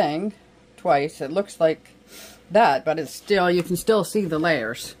whole thing twice, it looks like that, but it's still, you can still see the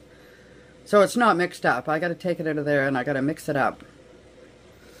layers. So it's not mixed up. I got to take it out of there and I got to mix it up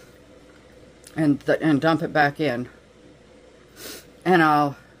and dump it back in. And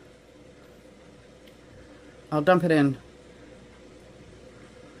I'll I'll dump it in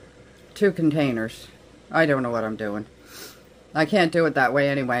 2 containers. I don't know what I'm doing. I can't do it that way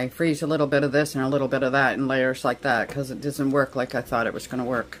anyway. Freeze a little bit of this and a little bit of that in layers like that, because it doesn't work like I thought it was going to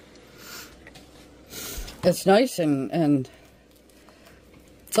work. It's nice and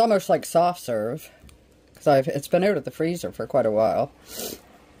it's almost like soft serve, because it's been out of the freezer for quite a while.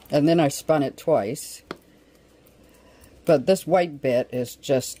 And then I spun it twice. But this white bit is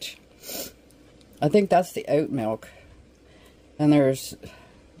just, I think that's the oat milk. And there's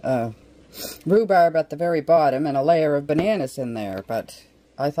rhubarb at the very bottom and a layer of bananas in there. But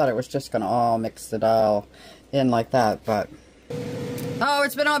I thought it was just going to all mix it all in like that. But, oh,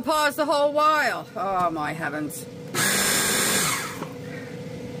 it's been on pause the whole while. Oh, my heavens.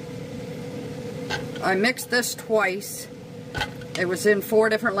 I mixed this twice. It was in 4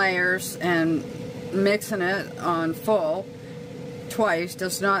 different layers, and mixing it on full twice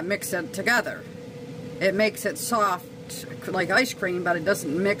does not mix it together. It makes it soft like ice cream, but it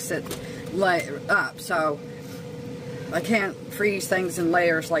doesn't mix it up. So I can't freeze things in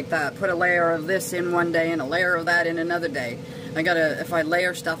layers like that. Put a layer of this in one day and a layer of that in another day. I gotta, if I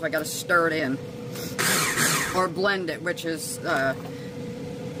layer stuff, I gotta stir it in or blend it, which is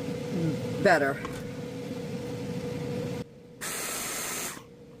better.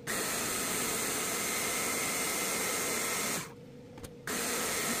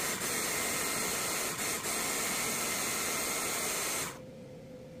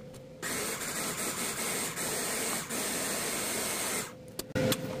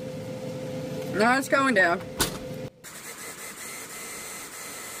 No, it's going down.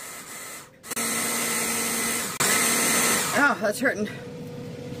 Oh, that's hurting.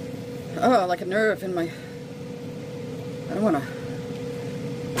 Oh, like a nerve in my... I don't want to...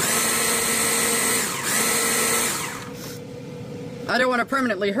 I don't want to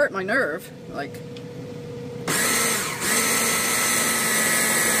permanently hurt my nerve. Like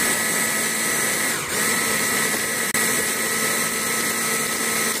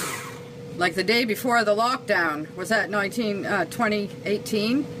the day before the lockdown, was that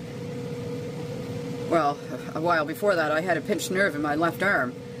 2018? Well, a while before that, I had a pinched nerve in my left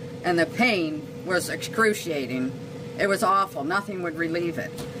arm, and the pain was excruciating. It was awful. Nothing would relieve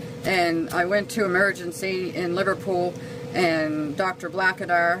it. And I went to emergency in Liverpool, and Dr.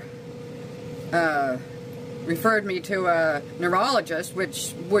 Blackadar referred me to a neurologist,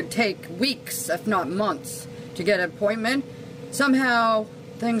 which would take weeks, if not months, to get an appointment. Somehow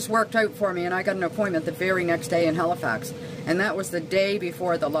things worked out for me, and I got an appointment the very next day in Halifax, and that was the day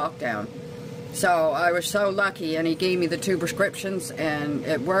before the lockdown. So I was so lucky, and he gave me the 2 prescriptions, and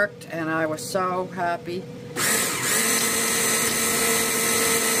it worked, and I was so happy.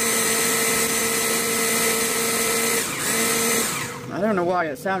 I don't know why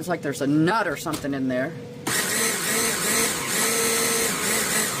it sounds like there's a nut or something in there.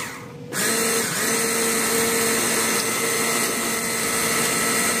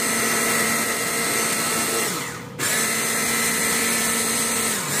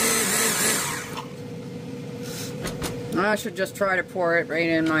 I should just try to pour it right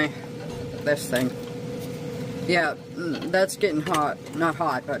in this thing. Yeah, that's getting hot. Not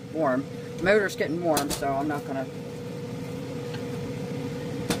hot, but warm. The motor's getting warm, so I'm not gonna...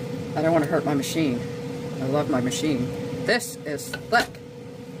 I don't want to hurt my machine. I love my machine. This is thick.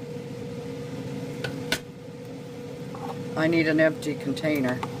 I need an empty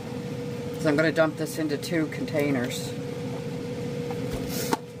container, because I'm going to dump this into 2 containers.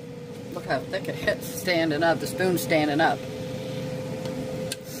 Look how thick it is standing up. The spoon's standing up.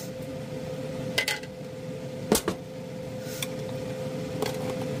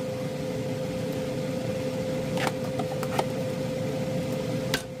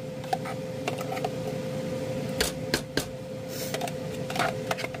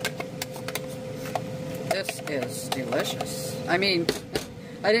 This is delicious. I mean,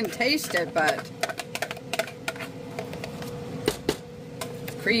 I didn't taste it, but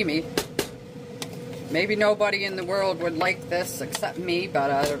it's creamy. Maybe nobody in the world would like this except me, but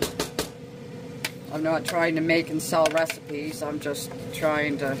I'm not trying to make and sell recipes. I'm just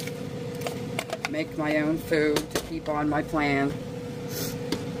trying to make my own food to keep on my plan.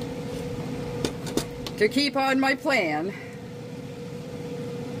 To keep on my plan.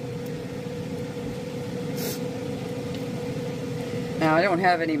 Now, I don't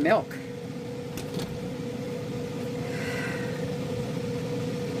have any milk.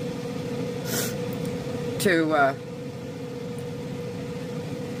 To,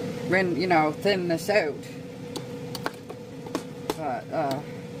 thin this out. But, I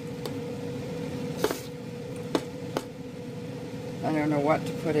don't know what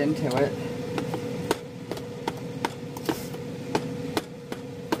to put into it.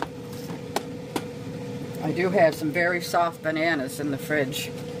 do have some very soft bananas in the fridge.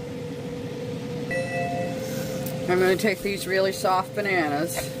 I'm going to take these really soft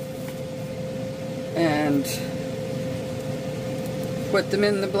bananas and put them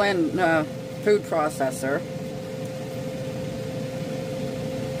in the food processor.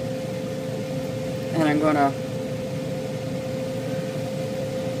 And I'm going to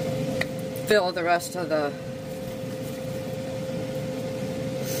fill the rest of the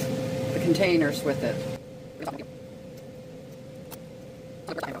containers with it.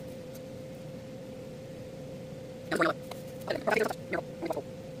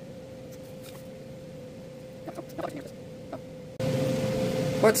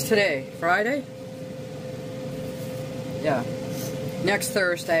 What's today? Friday? Yeah. Next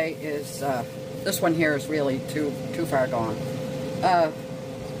Thursday is, this one here is really too far gone.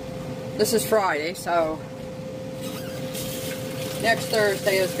 This is Friday, so next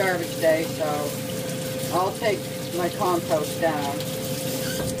Thursday is garbage day, so I'll take my compost down.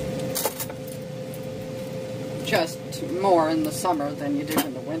 Just more in the summer than you do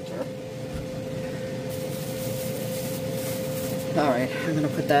in the winter. Alright, I'm going to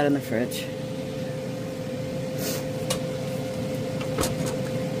put that in the fridge.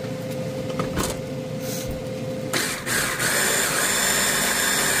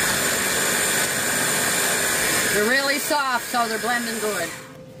 They're really soft, so they're blending good.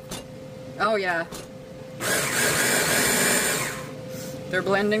 Oh yeah. They're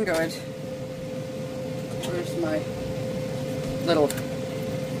blending good. Where's my little...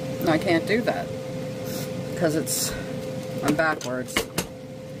 I can't do that because I'm backwards.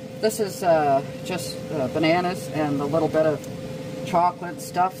 This is just bananas and a little bit of chocolate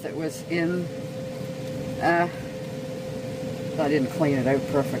stuff that was in... I didn't clean it out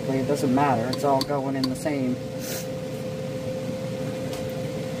perfectly. It doesn't matter. It's all going in the same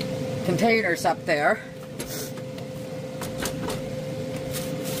containers up there.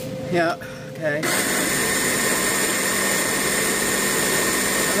 Yeah, okay.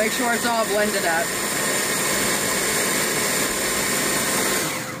 Make sure it's all blended up.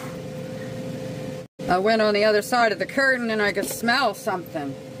 I went on the other side of the curtain and I could smell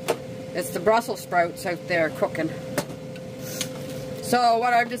something. It's the Brussels sprouts out there cooking. So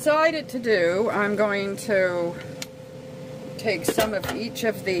what I've decided to do, I'm going to take some of each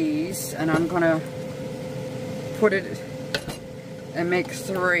of these and I'm going to put it and make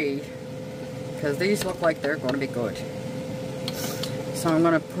 3 because these look like they're going to be good. So I'm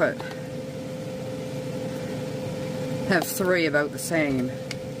going to have 3 about the same.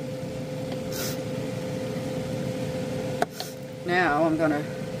 Now I'm going to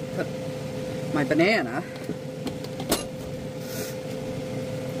put my banana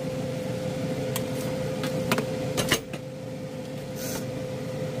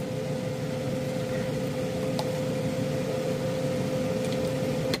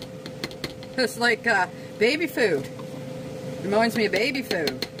it's like baby food. Reminds me of baby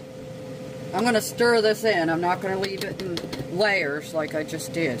food. I'm going to stir this in. I'm not going to leave it in layers like I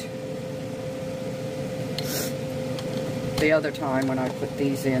just did the other time when I put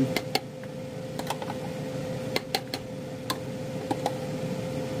these in.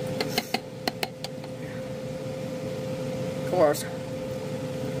 Of course,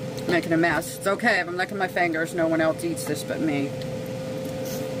 making a mess. It's okay if I'm licking my fingers. No one else eats this but me.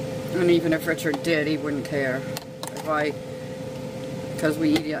 And even if Richard did, he wouldn't care. Because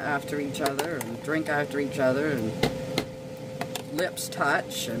we eat after each other and drink after each other and lips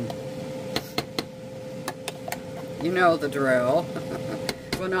touch and you know the drill.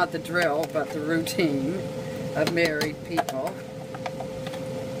 Well, not the drill, but the routine of married people.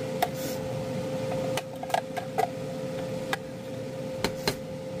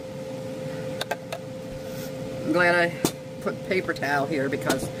 I'm glad I put paper towel here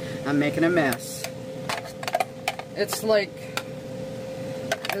because I'm making a mess. It's like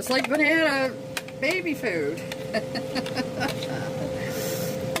banana baby food.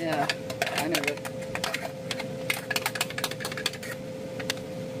 Yeah, I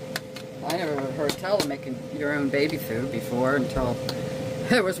never heard tell of making your own baby food before until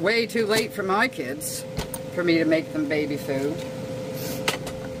it was way too late for my kids for me to make them baby food.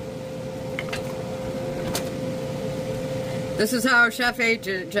 This is how Chef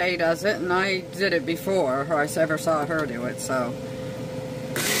AJ does it, and I did it before, or I ever saw her do it, so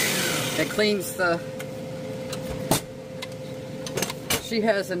it cleans the... She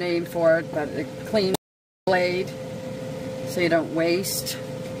has a name for it, but it cleans the blade so you don't waste.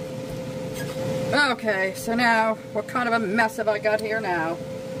 Okay, so now, what kind of a mess have I got here now?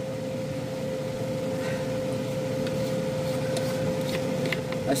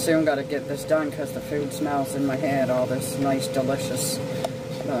 I soon got to get this done because the food smells in my head. All this nice, delicious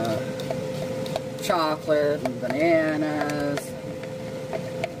chocolate and bananas,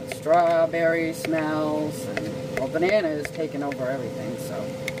 strawberry smells, and well, banana is taking over everything, so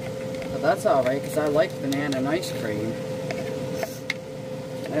but that's alright because I like banana and ice cream.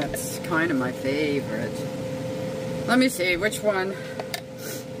 That's kind of my favorite. Let me see which one.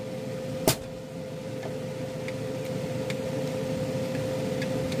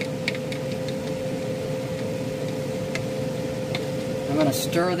 I'm going to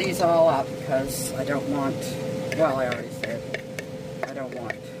stir these all up because I don't want, well, I already said, I don't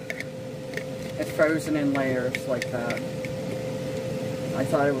want it frozen in layers like that. I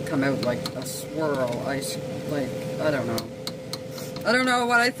thought it would come out like a swirl, like, I don't know. I don't know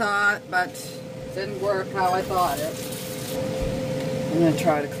what I thought, but it didn't work how I thought it. I'm going to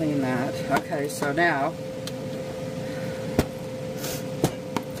try to clean that. Okay, so now,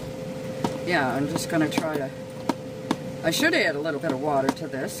 yeah, I'm just going to try to, I should add a little bit of water to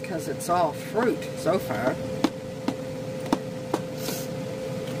this because it's all fruit so far.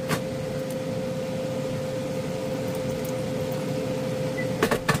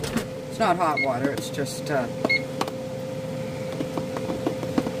 It's not hot water, it's just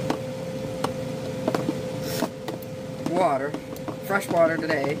water, fresh water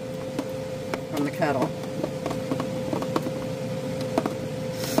today from the kettle.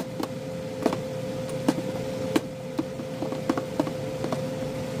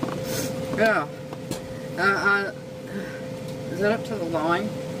 Yeah. Is it up to the line?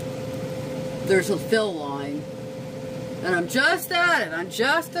 There's a fill line. And I'm just at it. I'm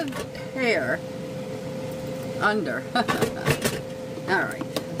just a hair under. Alright.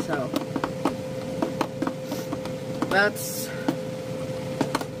 So, that's...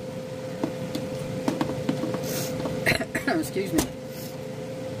 excuse me.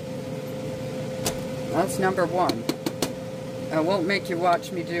 That's number one. I won't make you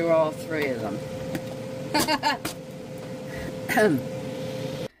watch me do all three of them.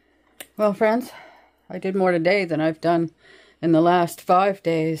 Well, friends, I did more today than I've done in the last 5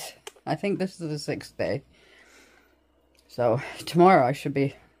 days. I think this is the 6th day. So, tomorrow I should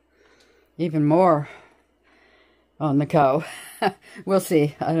be even more on the go. We'll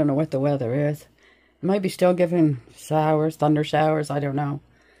see. I don't know what the weather is. It might be still giving showers, thunder showers, I don't know.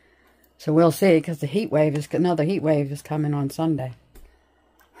 So we'll see, because the heat wave is, another heat wave is coming on Sunday.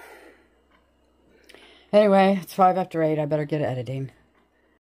 Anyway, it's 5 after 8. I better get editing.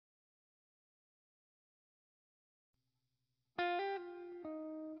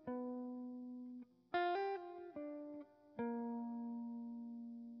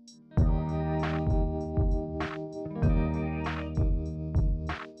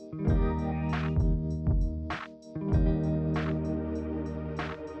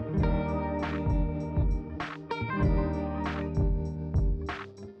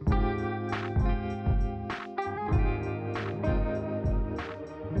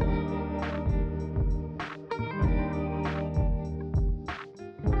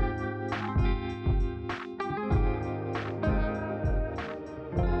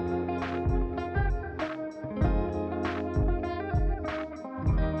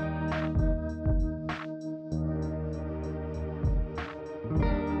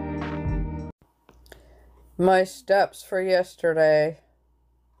 My steps for yesterday.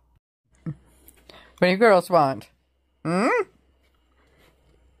 What do you girls want? Hmm?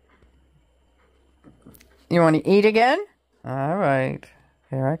 You want to eat again? All right.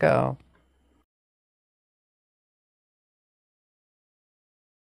 Here I go.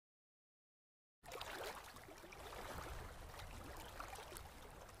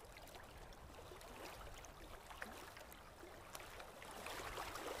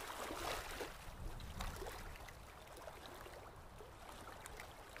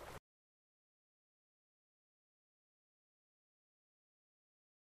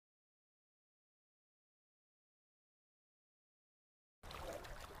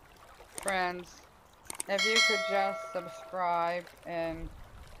 Friends, if you could just subscribe and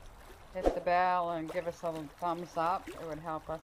hit the bell and give us a thumbs up, it would help us